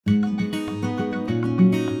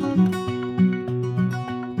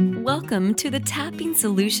Welcome to the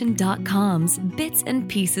TappingSolution.com's Bits and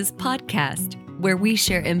Pieces podcast, where we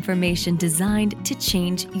share information designed to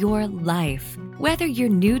change your life. Whether you're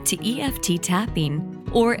new to EFT tapping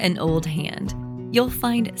or an old hand, you'll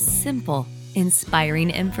find simple, inspiring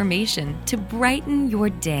information to brighten your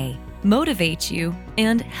day, motivate you,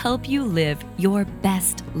 and help you live your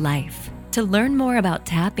best life. To learn more about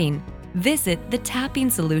tapping, visit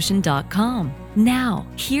TheTappingSolution.com. Now,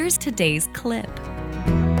 here's today's clip.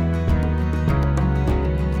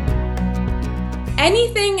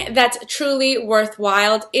 Anything that's truly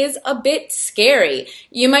worthwhile is a bit scary.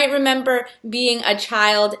 You might remember being a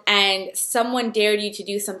child and someone dared you to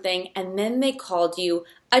do something and then they called you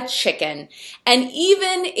a chicken. And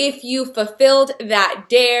even if you fulfilled that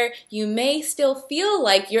dare, you may still feel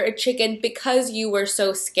like you're a chicken because you were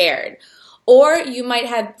so scared. Or you might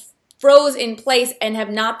have froze in place and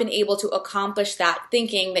have not been able to accomplish that,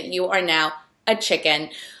 thinking that you are now a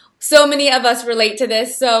chicken. So many of us relate to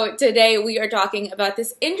this, so today we are talking about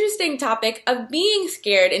this interesting topic of being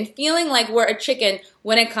scared and feeling like we're a chicken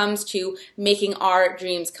when it comes to making our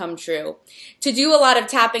dreams come true. To do a lot of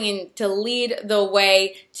tapping and to lead the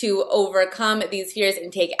way to overcome these fears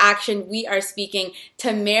and take action, we are speaking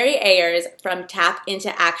to Mary Ayers from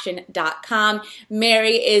TapIntoAction.com.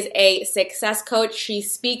 Mary is a success coach. She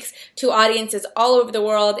speaks to audiences all over the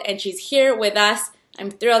world, and she's here with us.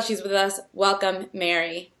 I'm thrilled she's with us. Welcome,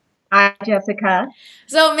 Mary. Hi, Jessica.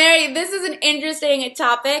 So, Mary, this is an interesting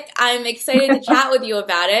topic. I'm excited to chat with you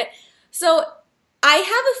about it. So, I have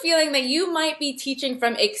a feeling that you might be teaching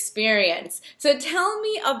from experience. So, tell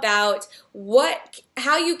me about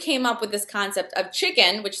how you came up with this concept of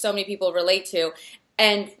chicken, which so many people relate to,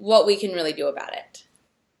 and what we can really do about it.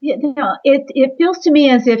 It feels to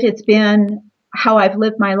me as if it's been how I've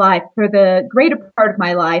lived my life for the greater part of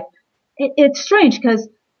my life. It's strange because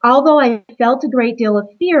although I felt a great deal of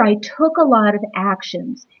fear, I took a lot of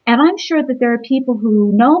actions. And I'm sure that there are people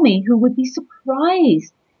who know me who would be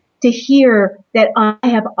surprised to hear that I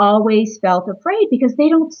have always felt afraid because they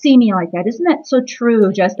don't see me like that. Isn't that so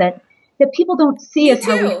true, just that people don't see us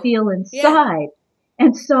how we feel inside? Yeah.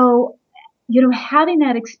 And so, having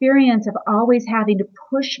that experience of always having to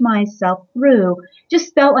push myself through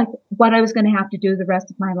just felt like what I was going to have to do the rest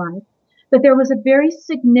of my life. But there was a very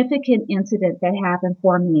significant incident that happened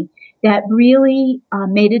for me that really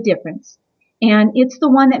made a difference. And it's the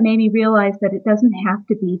one that made me realize that it doesn't have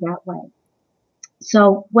to be that way.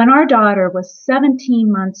 So when our daughter was 17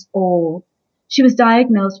 months old, she was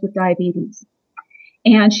diagnosed with diabetes.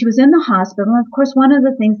 And she was in the hospital. And of course, one of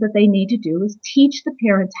the things that they need to do is teach the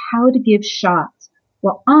parents how to give shots.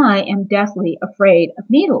 Well, I am deathly afraid of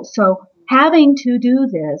needles. So having to do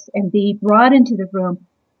this and be brought into the room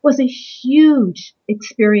was a huge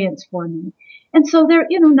experience for me. And so they're,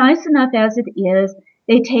 nice enough as it is,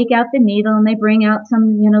 they take out the needle and they bring out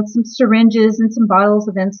some syringes and some bottles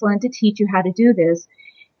of insulin to teach you how to do this.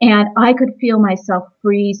 And I could feel myself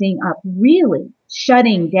freezing up, really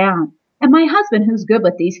shutting down. And my husband, who's good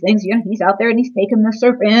with these things, he's out there and he's taking the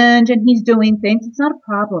syringe and he's doing things. It's not a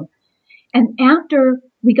problem. And after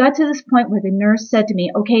we got to this point where the nurse said to me,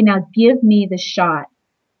 okay, now give me the shot.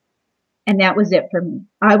 And that was it for me.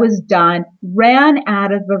 I was done, ran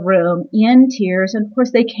out of the room in tears. And of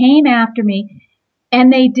course, they came after me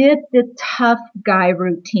and they did the tough guy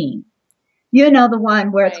routine. The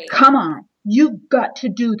one where it's, come on, you've got to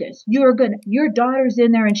do this. Your daughter's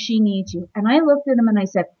in there and she needs you. And I looked at him and I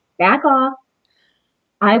said, back off.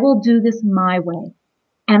 I will do this my way.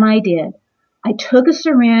 And I did. I took a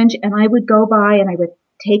syringe and I would go by and I would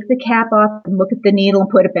take the cap off and look at the needle and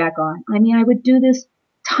put it back on. I would do this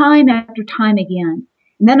time after time again.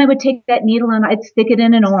 And then I would take that needle and I'd stick it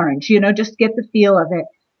in an orange, just get the feel of it.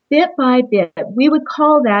 Bit by bit, we would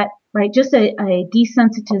call that, just a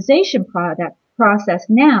desensitization process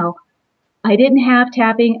now. I didn't have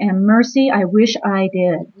tapping, and mercy, I wish I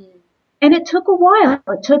did. Mm-hmm. And it took a while.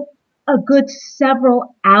 It took a good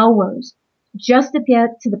several hours just to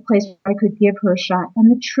get to the place where I could give her a shot.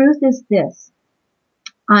 And the truth is this,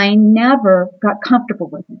 I never got comfortable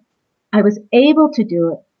with it. I was able to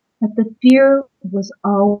do it, but the fear was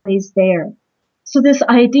always there. So this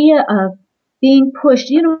idea of being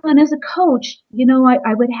pushed, and as a coach,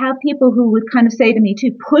 I would have people who would kind of say to me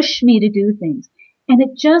too, push me to do things. And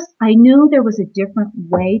I knew there was a different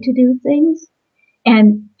way to do things.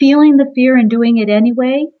 And feeling the fear and doing it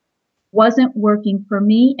anyway wasn't working for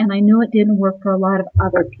me. And I knew it didn't work for a lot of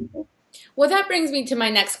other people. Well, that brings me to my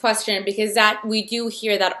next question, because we do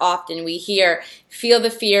hear that often. We hear, feel the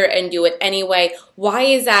fear and do it anyway. Why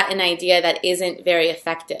is that an idea that isn't very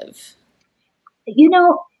effective?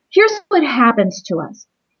 Here's what happens to us.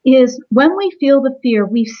 is when we feel the fear,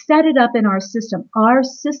 we set it up in our system. Our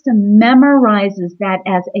system memorizes that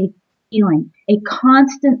as a feeling, a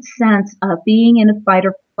constant sense of being in a fight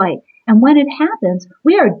or flight. And when it happens,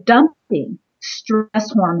 we are dumping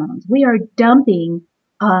stress hormones. We are dumping,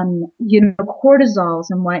 cortisols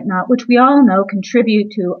and whatnot, which we all know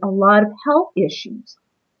contribute to a lot of health issues.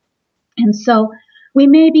 And so we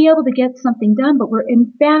may be able to get something done, but we're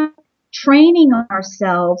in fact training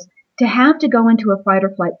ourselves to have to go into a fight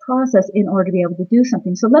or flight process in order to be able to do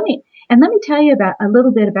something. So let me tell you about a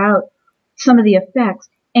little bit about some of the effects.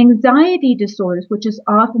 Anxiety disorders, which is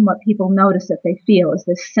often what people notice that they feel, is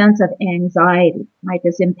this sense of anxiety, right?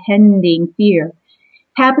 This impending fear,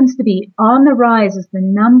 happens to be on the rise as the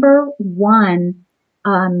number one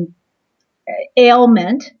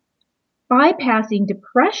ailment, bypassing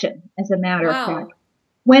depression, as a matter of Wow. fact.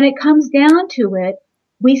 When it comes down to it,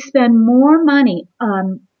 we spend more money.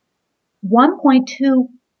 $1.2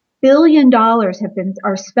 billion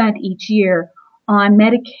are spent each year on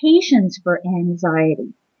medications for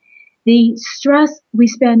anxiety. The stress we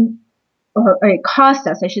spend, or it costs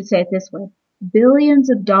us, I should say it this way,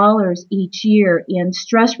 billions of dollars each year in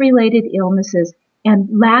stress-related illnesses and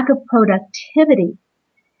lack of productivity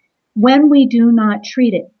when we do not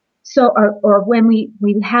treat it. So, or when we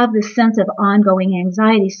have this sense of ongoing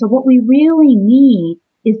anxiety. So what we really need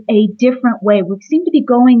is a different way. We seem to be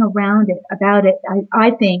going around it, about it,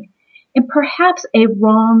 I think, in perhaps a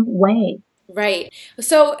wrong way. Right.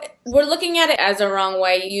 So we're looking at it as a wrong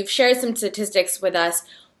way. You've shared some statistics with us.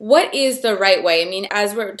 What is the right way? I mean,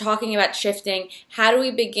 as we're talking about shifting, how do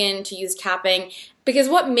we begin to use tapping? Because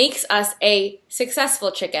what makes us a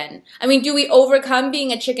successful chicken? I mean, do we overcome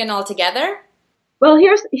being a chicken altogether? Well,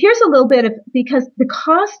 here's a little bit of, because the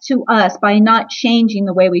cost to us by not changing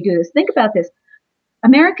the way we do this. Think about this.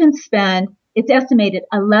 Americans spend, it's estimated,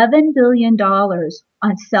 $11 billion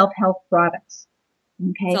on self-help products.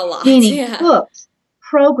 Okay. It's a lot, Meaning yeah. books,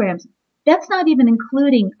 programs. That's not even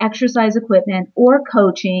including exercise equipment or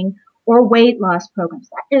coaching or weight loss programs.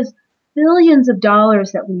 That is billions of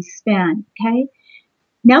dollars that we spend. Okay.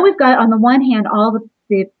 Now we've got, on the one hand, all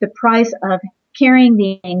the price of carrying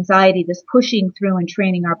the anxiety, this pushing through and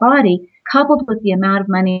training our body, coupled with the amount of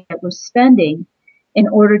money that we're spending in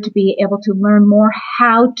order to be able to learn more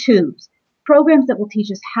how-tos, programs that will teach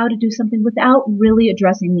us how to do something without really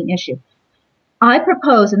addressing the issue. I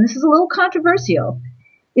propose, and this is a little controversial,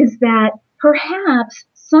 is that perhaps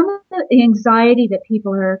some of the anxiety that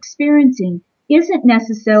people are experiencing isn't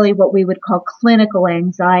necessarily what we would call clinical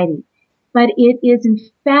anxiety, but it is in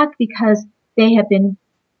fact because they have been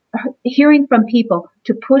hearing from people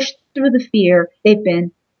to push through the fear. They've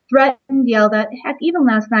been threatened, yelled at. Heck, even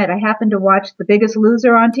last night I happened to watch The Biggest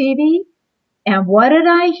Loser on TV. And what did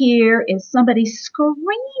I hear is somebody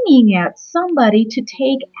screaming at somebody to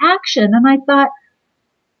take action. And I thought,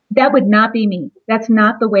 that would not be me. That's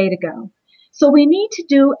not the way to go. So we need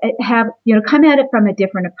to come at it from a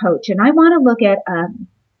different approach. And I want to look at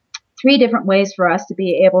 3 different ways for us to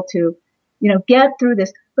be able to, get through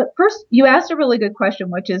this. But first, you asked a really good question,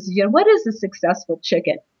 which is, what is a successful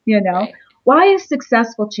chicken? Right. Why is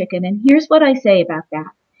successful chicken? And here's what I say about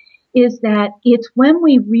that, is that it's when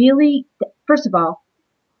we really, first of all,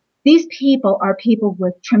 these people are people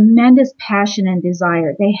with tremendous passion and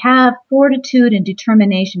desire. They have fortitude and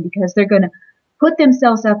determination because they're going to put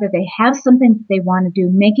themselves out there. They have something that they want to do.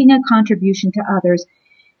 Making a contribution to others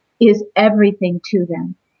is everything to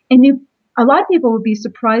them. And a lot of people would be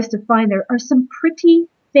surprised to find there are some pretty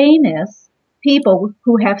famous people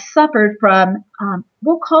who have suffered from,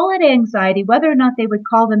 we'll call it anxiety, whether or not they would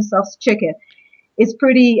call themselves chicken. Is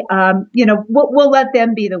pretty, we'll let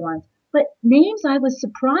them be the ones. But names I was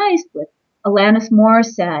surprised with: Alanis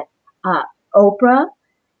Morissette, Oprah,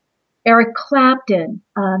 Eric Clapton.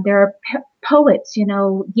 There are poets,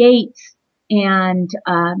 Yeats, and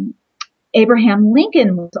Abraham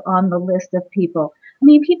Lincoln was on the list of people. I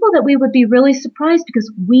mean, people that we would be really surprised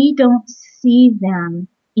because we don't see them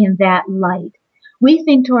in that light. We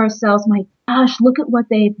think to ourselves, my gosh, look at what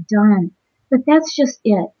they've done. But that's just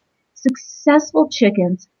it. Successful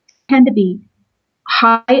chickens tend to be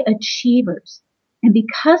high achievers. And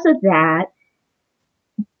because of that,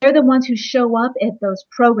 they're the ones who show up at those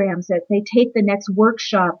programs, that they take the next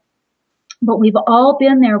workshop. But we've all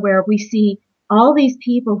been there where we see all these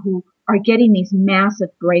people who are getting these massive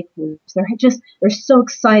breakthroughs. They're so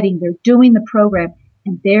exciting. They're doing the program.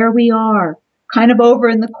 And there we are, kind of over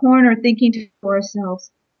in the corner thinking to ourselves,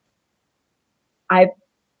 I'm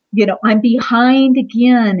behind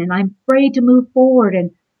again and I'm afraid to move forward,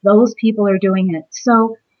 and those people are doing it.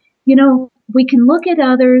 So, we can look at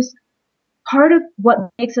others, part of what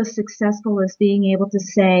makes us successful is being able to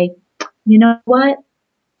say, you know what?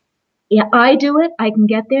 Yeah, I do it. I can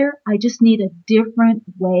get there. I just need a different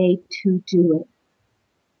way to do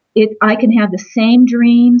it. I can have the same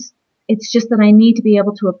dreams. It's just that I need to be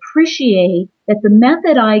able to appreciate that the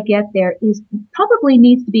method I get there is probably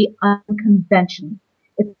needs to be unconventional.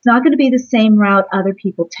 It's not going to be the same route other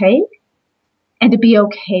people take, and to be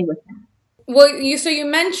okay with that. Well, you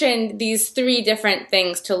mentioned these three different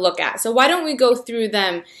things to look at. So why don't we go through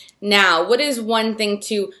them now? What is one thing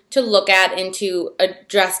to look at and to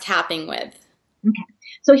address tapping with? Okay.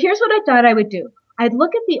 So here's what I thought I would do. I'd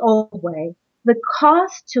look at the old way, the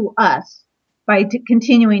cost to us by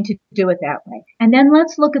continuing to do it that way. And then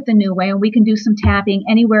let's look at the new way, and we can do some tapping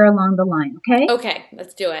anywhere along the line, okay? Okay,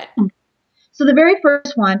 let's do it. So the very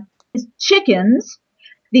first one is chickens.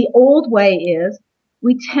 The old way is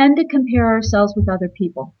we tend to compare ourselves with other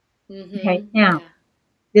people. Mm-hmm. Okay. Now,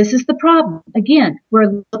 this is the problem. Again,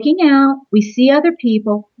 we're looking out. We see other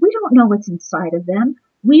people. We don't know what's inside of them.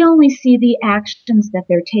 We only see the actions that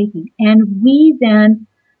they're taking. And we then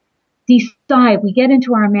decide, we get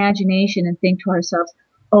into our imagination and think to ourselves,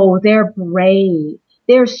 oh, they're brave.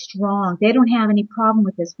 They're strong. They don't have any problem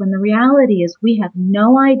with this. When the reality is we have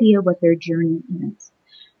no idea what their journey is.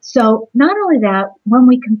 So not only that, when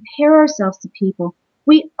we compare ourselves to people,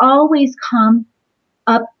 we always come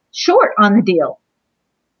up short on the deal.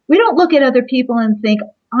 We don't look at other people and think,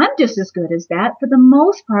 I'm just as good as that. For the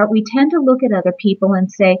most part, we tend to look at other people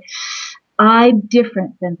and say, I'm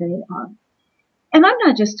different than they are. And I'm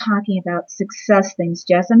not just talking about success things,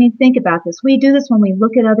 Jess. I mean, think about this. We do this when we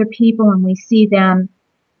look at other people and we see them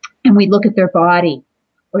and we look at their body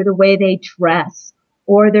or the way they dress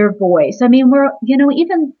or their voice. I mean,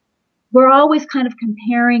 we're always kind of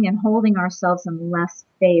comparing and holding ourselves in less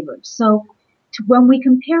favor. So when we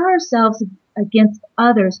compare ourselves against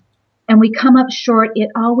others and we come up short, it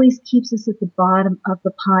always keeps us at the bottom of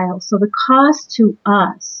the pile. So the cost to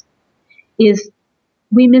us is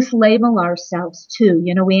we mislabel ourselves too.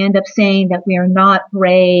 We end up saying that we are not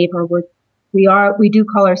brave, or we do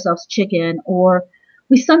call ourselves chicken, or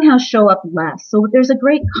we somehow show up less. So there's a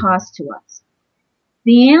great cost to us.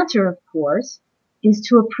 The answer, of course, is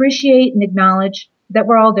to appreciate and acknowledge that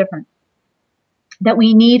we're all different, that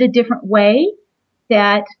we need a different way,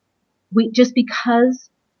 that just because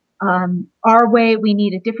our way, we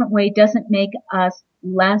need a different way doesn't make us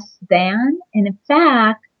less than. And in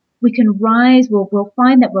fact, we can rise, we'll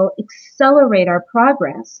find that we'll accelerate our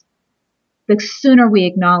progress the sooner we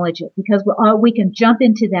acknowledge it, because we can jump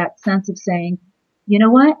into that sense of saying, you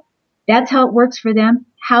know what? That's how it works for them.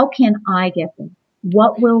 How can I get there?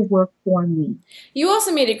 What will work for me? You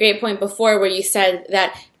also made a great point before where you said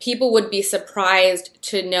that people would be surprised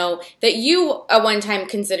to know that you at one time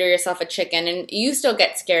consider yourself a chicken and you still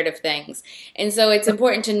get scared of things. And so it's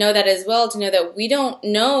important to know that as well, to know that we don't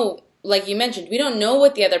know, like you mentioned, we don't know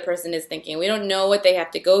what the other person is thinking. We don't know what they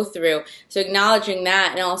have to go through. So acknowledging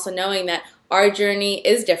that and also knowing that our journey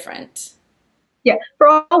is different. Yeah. For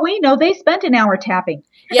all we know, they spent an hour tapping.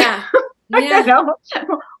 Yeah. Yeah.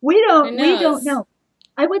 We don't know.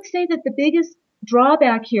 I would say that the biggest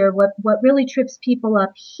drawback here, what really trips people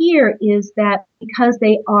up here, is that because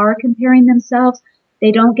they are comparing themselves,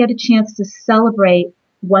 they don't get a chance to celebrate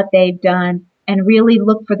what they've done and really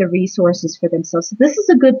look for the resources for themselves. So this is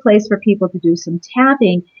a good place for people to do some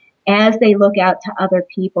tapping as they look out to other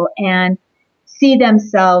people and see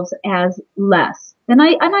themselves as less. And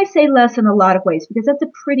I say less in a lot of ways, because that's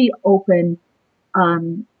a pretty open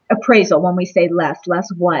appraisal when we say less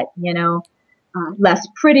what, less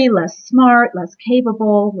pretty, less smart, less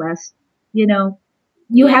capable, less,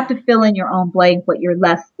 you have to fill in your own blank what your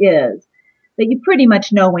less is. But you pretty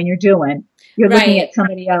much know when you're looking at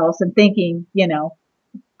somebody else and thinking,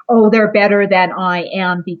 oh, they're better than I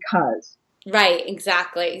am because. Right,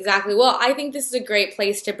 exactly. Well, I think this is a great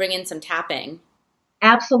place to bring in some tapping.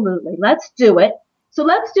 Absolutely. Let's do it. So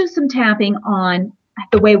let's do some tapping on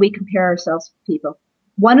the way we compare ourselves to people.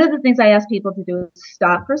 One of the things I ask people to do is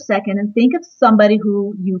stop for a second and think of somebody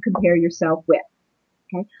who you compare yourself with.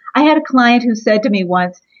 Okay. I had a client who said to me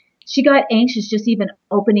once, she got anxious just even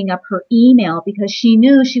opening up her email because she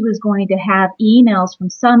knew she was going to have emails from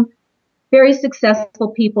some very successful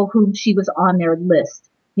people whom she was on their list.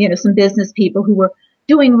 Some business people who were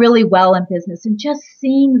doing really well in business, and just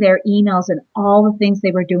seeing their emails and all the things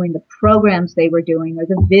they were doing, the programs they were doing or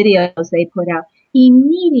the videos they put out,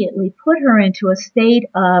 immediately put her into a state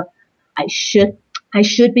of, I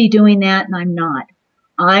should be doing that, and I'm not.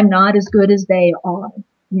 I'm not as good as they are,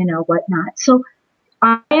 whatnot. So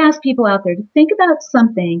I ask people out there to think about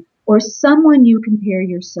something or someone you compare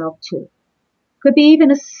yourself to. Could be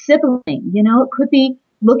even a sibling, it could be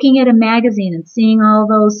looking at a magazine and seeing all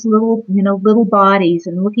those little, little bodies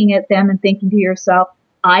and looking at them and thinking to yourself,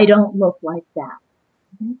 I don't look like that.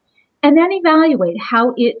 Okay? And then evaluate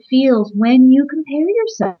how it feels when you compare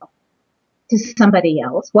yourself to somebody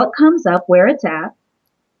else, what comes up, where it's at.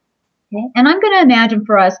 Okay? And I'm going to imagine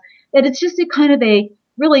for us that it's just a kind of a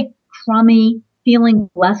really crummy feeling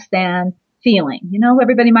less than feeling.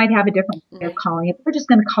 Everybody might have a different way of calling it. We're just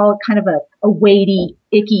going to call it kind of a weighty,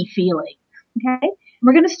 icky feeling. Okay?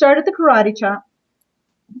 We're going to start at the karate chop.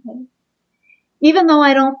 Okay? Even though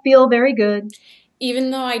I don't feel very good. Even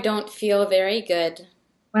though I don't feel very good.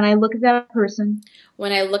 When I look at that person.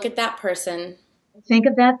 When I look at that person. Think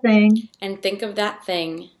of that thing. And think of that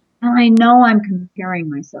thing. And I know I'm comparing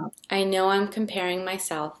myself. I know I'm comparing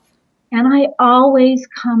myself. And I always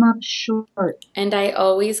come up short. And I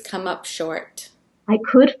always come up short. I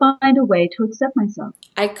could find a way to accept myself.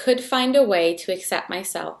 I could find a way to accept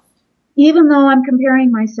myself. Even though I'm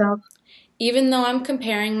comparing myself. Even though I'm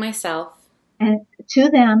comparing myself. And to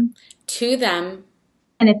them. To them.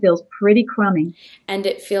 And it feels pretty crummy. And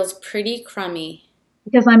it feels pretty crummy.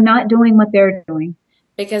 Because I'm not doing what they're doing.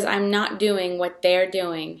 Because I'm not doing what they're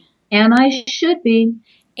doing. And I should be.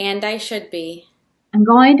 And I should be. I'm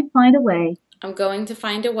going to find a way. I'm going to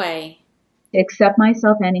find a way. To accept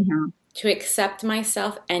myself anyhow. To accept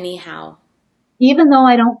myself anyhow. Even though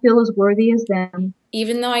I don't feel as worthy as them.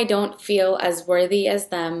 Even though I don't feel as worthy as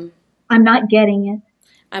them. I'm not getting it.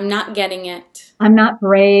 I'm not getting it. I'm not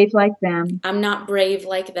brave like them. I'm not brave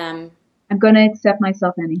like them. I'm going to accept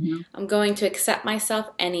myself anyhow. I'm going to accept myself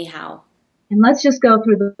anyhow. And let's just go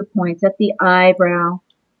through the points. At the eyebrow.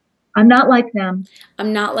 I'm not like them.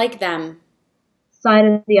 I'm not like them. Side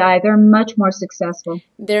of the eye, they're much more successful.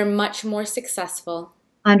 They're much more successful.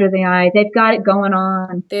 Under the eye, they've got it going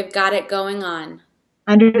on. They've got it going on.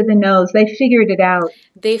 Under the nose, they figured it out.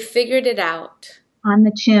 They figured it out. On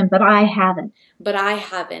the chin, but I haven't. But I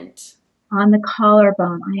haven't. On the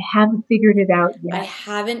collarbone, I haven't figured it out yet. I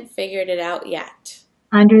haven't figured it out yet.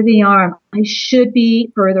 Under the arm, I should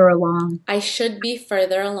be further along. I should be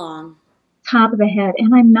further along. Top of the head,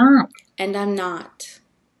 and I'm not. And I'm not.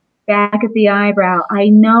 Back at the eyebrow, I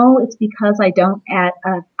know it's because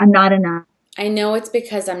I'm not enough. I know it's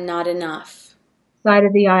because I'm not enough. Side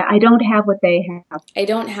of the eye, I don't have what they have. I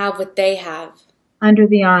don't have what they have. Under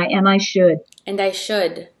the eye, and I should. And I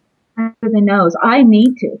should. Under the nose, I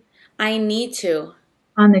need to. I need to.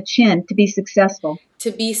 On the chin, to be successful.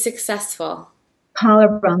 To be successful.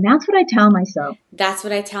 Collarbone, that's what I tell myself. That's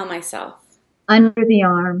what I tell myself. Under the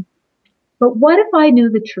arm. But what if I knew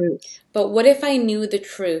the truth? But what if I knew the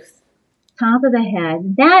truth? Top of the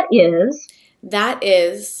head, that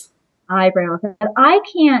is eyebrow, that I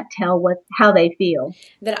can't tell how they feel.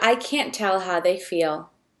 That I can't tell how they feel.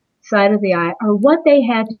 Side of the eye, or what they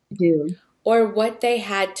had to do. Or what they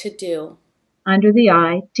had to do. Under the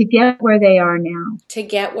eye, to get where they are now. To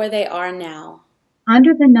get where they are now.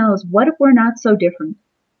 Under the nose, what if we're not so different?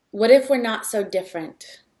 What if we're not so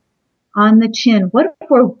different? On the chin, what if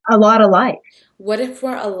we're a lot alike? What if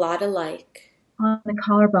we're a lot alike? On the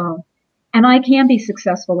collarbone, and I can be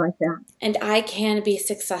successful like that. And I can be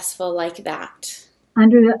successful like that.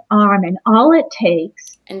 Under the arm, and all it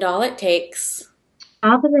takes. And all it takes.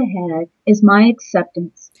 Top of the head is my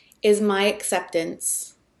acceptance. Is my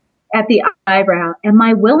acceptance. At the eyebrow, and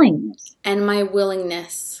my willingness. And my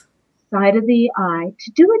willingness. Side of the eye,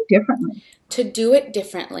 to do it differently. To do it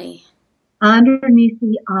differently. Underneath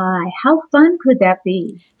the eye, how fun could that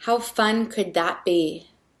be? How fun could that be?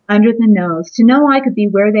 Under the nose, to know I could be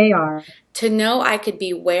where they are. To know I could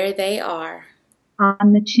be where they are.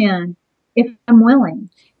 On the chin, if I'm willing.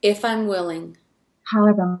 If I'm willing.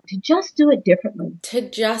 Collarbone, to just do it differently. To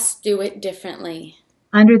just do it differently.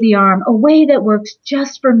 Under the arm, a way that works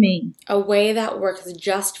just for me. A way that works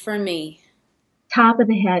just for me. Top of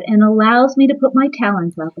the head, and allows me to put my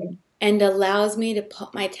talents out there. And allows me to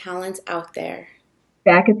put my talents out there.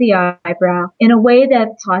 Back at the eyebrow, in a way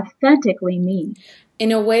that's authentically me.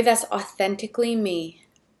 In a way that's authentically me.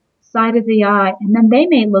 Side of the eye, and then they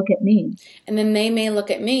may look at me. And then they may look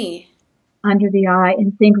at me. Under the eye,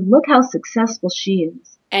 and think, look how successful she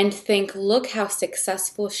is. And think, look how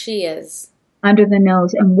successful she is. Under the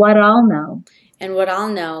nose, and what I'll know. And what I'll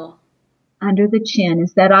know. Under the chin,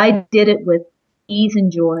 is that I did it with ease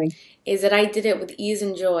and joy. Is that I did it with ease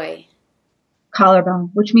and joy.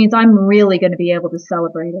 Collarbone, which means I'm really going to be able to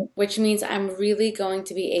celebrate it. Which means I'm really going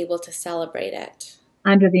to be able to celebrate it.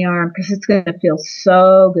 Under the arm, because it's going to feel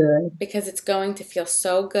so good. Because it's going to feel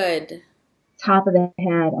so good. Top of the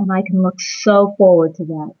head, and I can look so forward to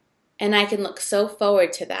that. And I can look so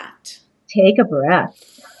forward to that. Take a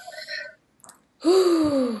breath.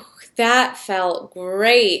 Whew, that felt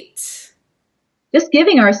great. Just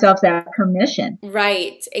giving ourselves that permission.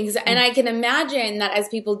 Right. And I can imagine that as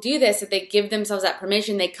people do this, if they give themselves that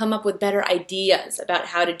permission, they come up with better ideas about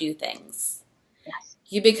how to do things. Yes.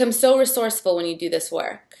 You become so resourceful when you do this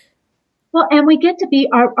work. Well, and we get to be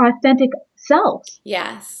our authentic selves.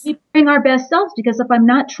 Yes. We bring our best selves, because if I'm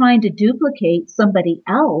not trying to duplicate somebody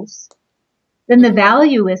else, then the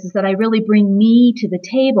value is that I really bring me to the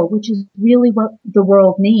table, which is really what the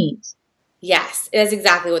world needs. Yes, it is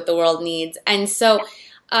exactly what the world needs. And so,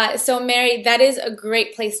 Mary, that is a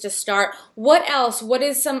great place to start. What else?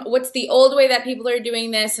 What's the old way that people are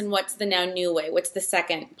doing this, and what's the now new way? What's the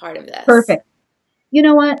second part of this? Perfect. You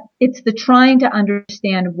know what? It's the trying to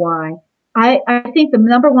understand why. I think the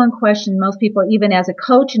number one question most people, even as a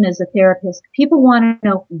coach and as a therapist, people want to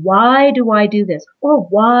know, why do I do this? Or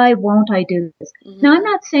why won't I do this? Mm-hmm. Now, I'm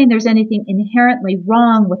not saying there's anything inherently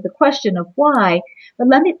wrong with the question of why, but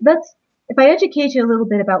if I educate you a little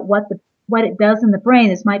bit about what it does in the brain,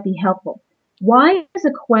 this might be helpful. Why is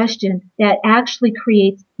a question that actually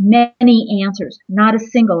creates many answers, not a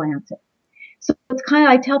single answer. So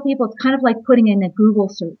I tell people it's kind of like putting in a Google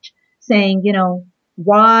search saying,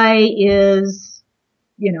 why is,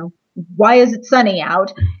 why is it sunny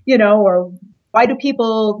out, or why do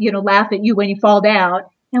people, laugh at you when you fall down?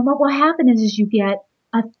 And what will happen is you get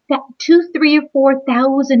 2, 3, or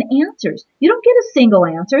 4,000 answers. You don't get a single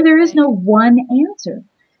answer. There is no one answer.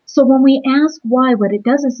 So when we ask why, what it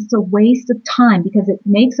does is it's a waste of time, because it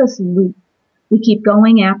makes us loop. We keep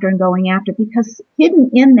going after and going after, because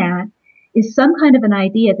hidden in that is some kind of an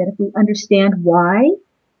idea that if we understand why,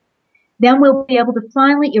 then we'll be able to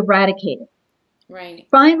finally eradicate it. Right.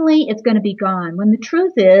 Finally, it's going to be gone. When the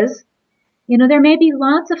truth is, there may be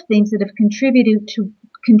lots of things that have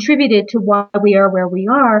contributed to why we are where we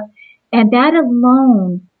are, and that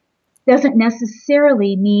alone doesn't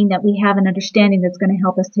necessarily mean that we have an understanding that's going to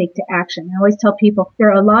help us take to action. I always tell people there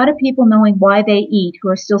are a lot of people knowing why they eat who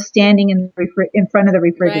are still standing in front of the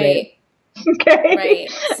refrigerator. Right. Okay.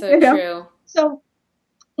 Right. So true. So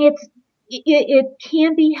it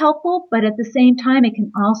can be helpful, but at the same time, it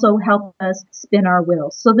can also help us spin our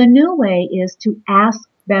wheels. So the new way is to ask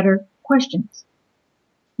better questions.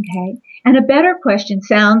 Okay. And a better question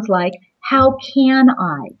sounds like, how can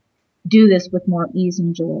I do this with more ease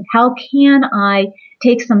and joy? How can I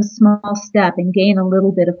take some small step and gain a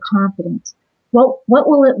little bit of confidence? What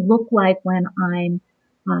will it look like when I'm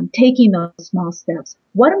taking those small steps?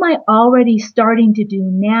 What am I already starting to do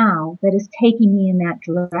now that is taking me in that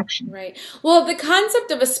direction? Right. Well, the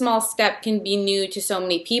concept of a small step can be new to so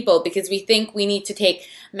many people, because we think we need to take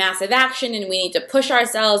massive action and we need to push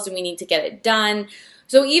ourselves and we need to get it done.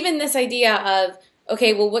 So even this idea of,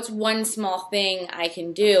 okay, well, what's one small thing I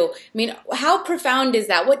can do? I mean, how profound is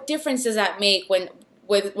that? What difference does that make when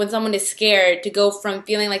someone is scared, to go from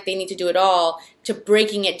feeling like they need to do it all to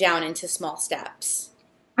breaking it down into small steps?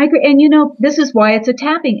 I agree. And this is why it's a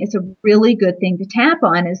tapping. It's a really good thing to tap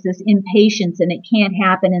on, is this impatience, and it can't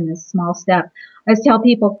happen in this small step. I always tell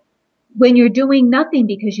people, when you're doing nothing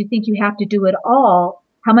because you think you have to do it all,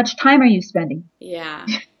 how much time are you spending? Yeah.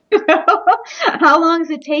 How long is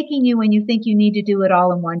it taking you when you think you need to do it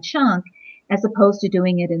all in one chunk, as opposed to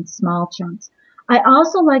doing it in small chunks? I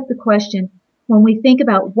also like the question, when we think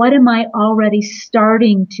about what am I already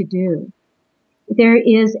starting to do?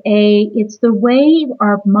 It's the way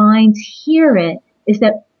our minds hear it, is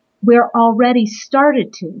that we're already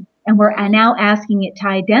started to, and we're now asking it to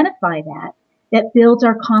identify that builds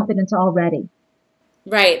our confidence already.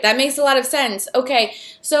 Right. That makes a lot of sense. Okay.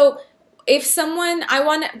 So if someone,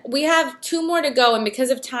 we have 2 more to go, and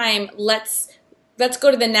because of time, let's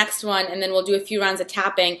go to the next one, and then we'll do a few rounds of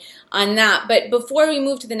tapping on that. But before we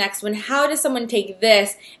move to the next one, how does someone take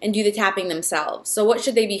this and do the tapping themselves? So what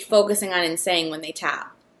should they be focusing on and saying when they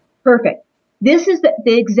tap? Perfect. This is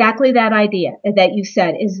exactly that idea that you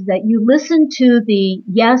said, is that you listen to the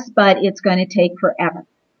yes, but it's going to take forever.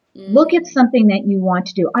 Look at something that you want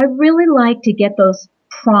to do. I really like to get those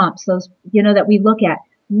prompts, that we look at.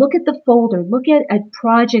 Look at the folder. Look at a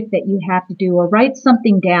project that you have to do, or write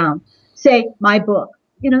something down. Say, my book.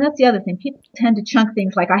 That's the other thing. People tend to chunk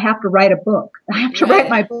things like, I have to write a book. I have to write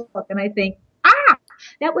my book. And I think,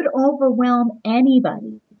 that would overwhelm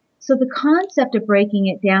anybody. So the concept of breaking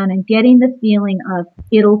it down and getting the feeling of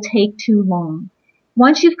it'll take too long.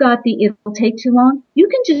 Once you've got the it'll take too long, you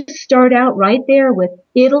can just start out right there with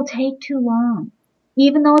it'll take too long.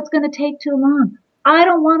 Even though it's going to take too long. I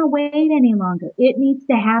don't want to wait any longer. It needs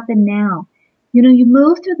to happen now. You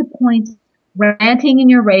move through the points, ranting and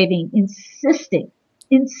you're raving, insisting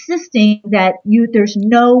that there's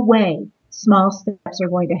no way small steps are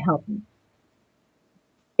going to help you.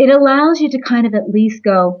 it allows you to kind of at least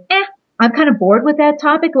go, I'm kind of bored with that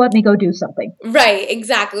topic. Let me go do something. Right,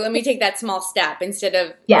 exactly. Let me take that small step instead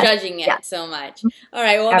of Yes, judging it yes. so much. All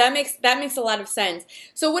right, well that makes a lot of sense.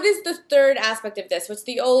 So what is the third aspect of this? What's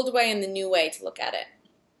the old way and the new way to look at it?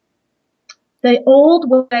 The old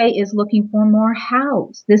way is looking for more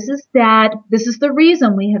house. This is the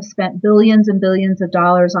reason we have spent billions and billions of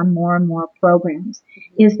dollars on more and more programs,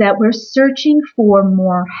 is that we're searching for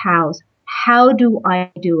more house. How do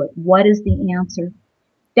I do it? What is the answer?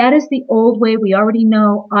 That is the old way. We already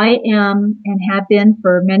know. I am and have been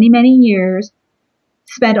for many, many years,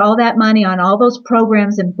 spent all that money on all those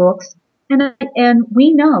programs and books. And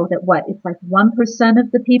we know that it's like 1%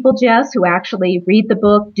 of the people, Jess, who actually read the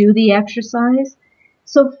book, do the exercise.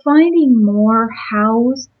 So finding more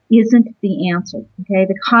hows isn't the answer. Okay.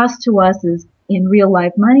 The cost to us is in real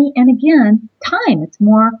life money. And again, time. It's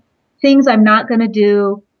more things I'm not going to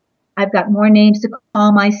do. I've got more names to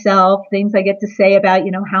call myself, things I get to say about,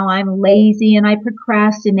 how I'm lazy and I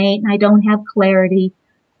procrastinate and I don't have clarity.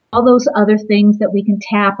 All those other things that we can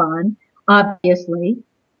tap on, obviously.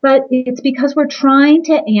 But it's because we're trying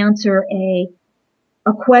to answer a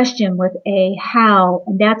question with a how,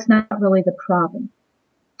 and that's not really the problem.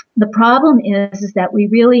 The problem is that we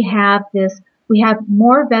really have we have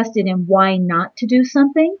more vested in why not to do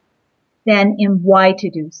something than in why to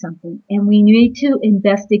do something. And we need to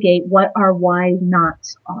investigate what our why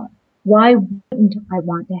nots are. Why wouldn't I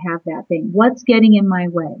want to have that thing? What's getting in my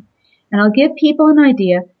way? And I'll give people an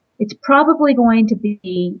idea. It's probably going to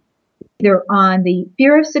be either on the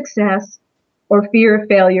fear of success or fear of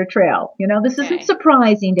failure trail. This isn't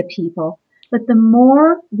surprising to people, but the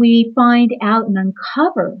more we find out and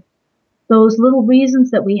uncover those little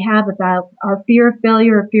reasons that we have about our fear of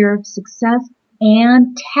failure or fear of success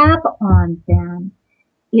and tap on them,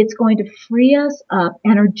 it's going to free us up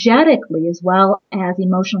energetically as well as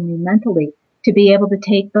emotionally and mentally to be able to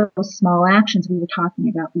take those small actions we were talking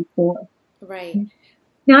about before. Right.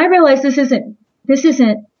 Now I realize this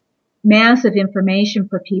isn't massive information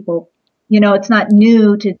for people. It's not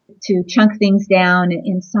new to chunk things down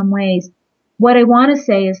in some ways. What I want to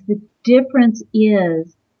say is the difference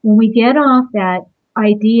is when we get off that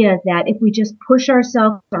idea that if we just push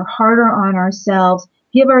ourselves or harder on ourselves,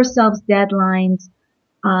 give ourselves deadlines,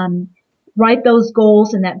 write those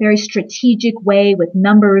goals in that very strategic way with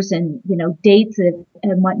numbers and, dates and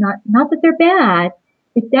whatnot. Not that they're bad.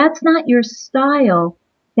 If that's not your style,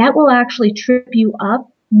 that will actually trip you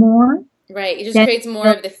up more. Right. It just creates more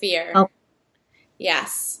of the fear. Oh.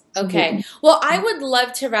 Yes. Okay. Well, I would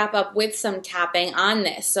love to wrap up with some tapping on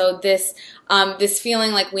this. So this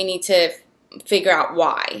feeling like we need to figure out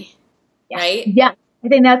why. Right? Yeah. I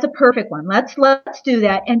think that's a perfect one. Let's do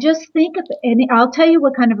that and just think of it. And I'll tell you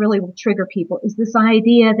what kind of really will trigger people is this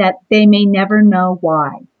idea that they may never know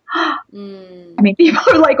why. I mean, people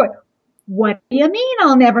are like, what do you mean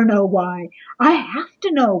I'll never know why? I have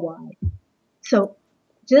to know why. So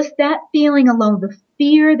just that feeling alone, the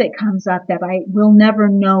fear that comes up that I will never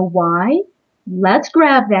know why, let's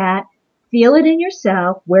grab that, feel it in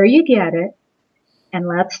yourself, where you get it, and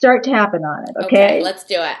let's start tapping on it, okay? Let's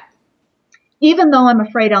do it. Even though I'm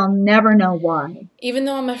afraid I'll never know why. Even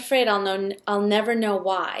though I'm afraid I'll never know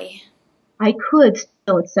why. I could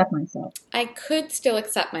still accept myself. I could still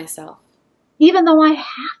accept myself. Even though I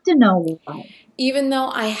have to know why. Even though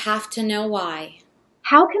I have to know why.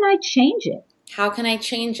 How can I change it? How can I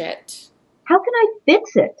change it? How can I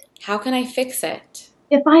fix it? How can I fix it?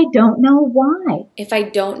 If I don't know why. If I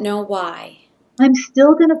don't know why. I'm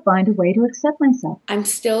still going to find a way to accept myself. I'm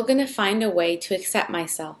still going to find a way to accept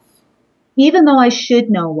myself. Even though I should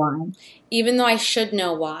know why. Even though I should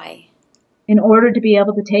know why. In order to be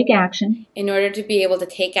able to take action. In order to be able to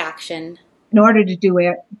take action. In order to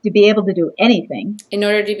be able to do anything. In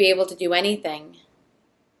order to be able to do anything.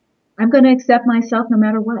 I'm going to accept myself no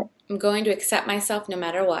matter what. I'm going to accept myself no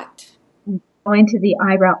matter what. I'm going to the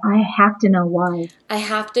eyebrow. I have to know why. I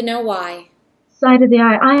have to know why. Side of the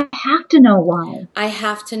eye. I have to know why. I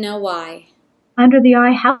have to know why. Under the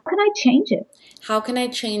eye. How can I change it? How can I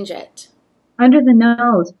change it? Under the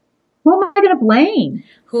nose. Who am I going to blame?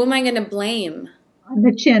 Who am I going to blame? On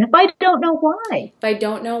the chin. If I don't know why. If I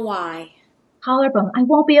don't know why. Collarbone. I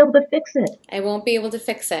won't be able to fix it. I won't be able to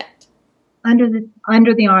fix it. Under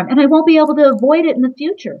the arm. And I won't be able to avoid it in the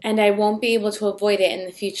future. And I won't be able to avoid it in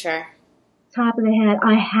the future. Top of the head.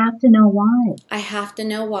 I have to know why. I have to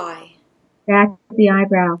know why. Back of the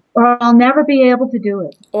eyebrow. Or I'll never be able to do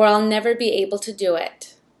it. Or I'll never be able to do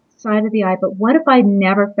it. Side of the eye. But what if I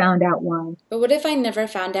never found out why? But what if I never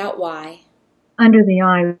found out why? Under the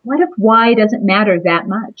eye. What if why doesn't matter that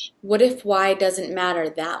much? What if why doesn't matter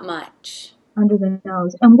that much? under the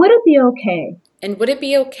nose. And would it be okay And would it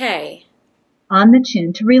be okay on the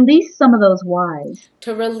chin to release some of those Y's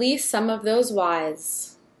to release some of those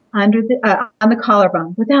Y's under on the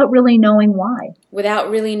collarbone without really knowing why? without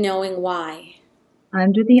really knowing why?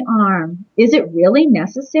 Under the arm. Is it really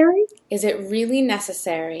necessary? Is it really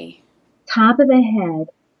necessary Top of the head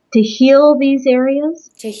to heal these areas?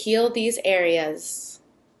 to heal these areas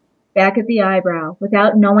Back of the eyebrow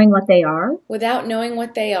without knowing what they are? without knowing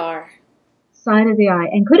what they are? Side of the eye.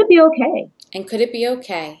 And could it be okay And could it be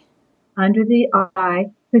okay under the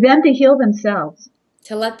eye for them to heal themselves?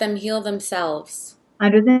 to let them heal themselves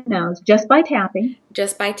Under the nose just by tapping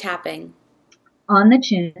just by tapping on the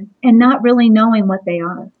chin and not really knowing what they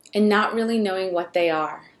are? and not really knowing what they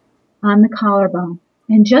are? On the collarbone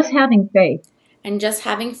and just having faith And just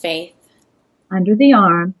having faith under the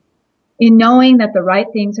arm in knowing that the right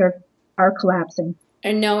things are collapsing.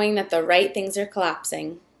 and knowing that the right things are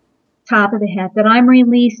collapsing. Top of the head, that I'm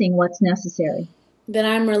releasing what's necessary. That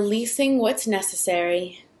I'm releasing what's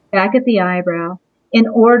necessary Back at the eyebrow in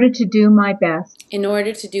order to do my best. in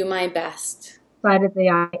order to do my best Side of the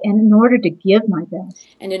eye, and in order to give my best.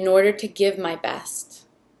 and in order to give my best.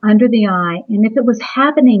 Under the eye, and if it was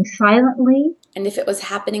happening silently, And if it was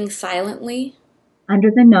happening silently under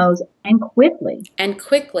the nose, and quickly and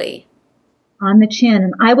quickly, on the chin,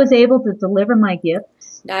 and I was able to deliver my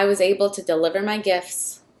gifts I was able to deliver my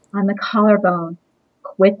gifts on the collarbone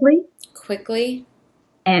quickly quickly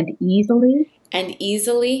and easily and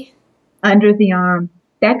easily, under the arm.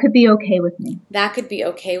 That could be okay with me. that could be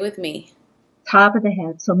okay with me. Top of the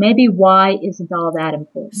head. So maybe why isn't all that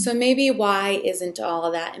important? So maybe why isn't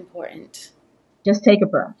all that important? Just take a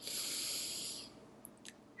breath.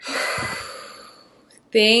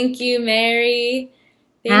 Thank you, Mary.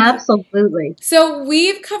 Thank you. Absolutely. So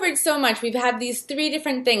we've covered so much. We've had these 3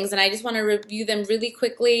 different things, and I just want to review them really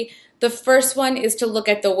quickly. The first one is to look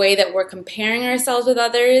at the way that we're comparing ourselves with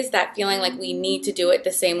others, that feeling like we need to do it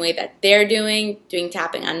the same way that they're doing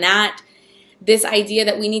tapping on that. This idea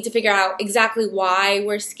that we need to figure out exactly why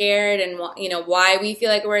we're scared and why we feel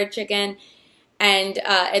like we're a chicken. And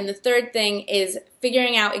the third thing is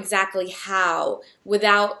figuring out exactly how,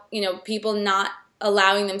 without people not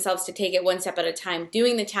allowing themselves to take it one step at a time,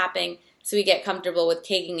 doing the tapping so we get comfortable with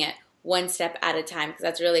taking it one step at a time, because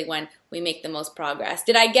that's really when we make the most progress.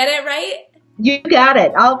 Did I get it right? You got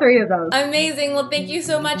it. All 3 of those. Amazing. Well, thank you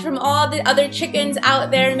so much from all the other chickens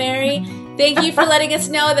out there, Mary. Thank you for letting us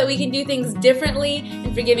know that we can do things differently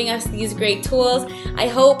and for giving us these great tools. I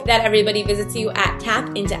hope that everybody visits you at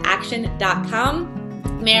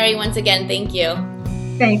tapintooaction.com. Mary, once again, thank you.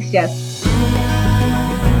 Thanks, Jess.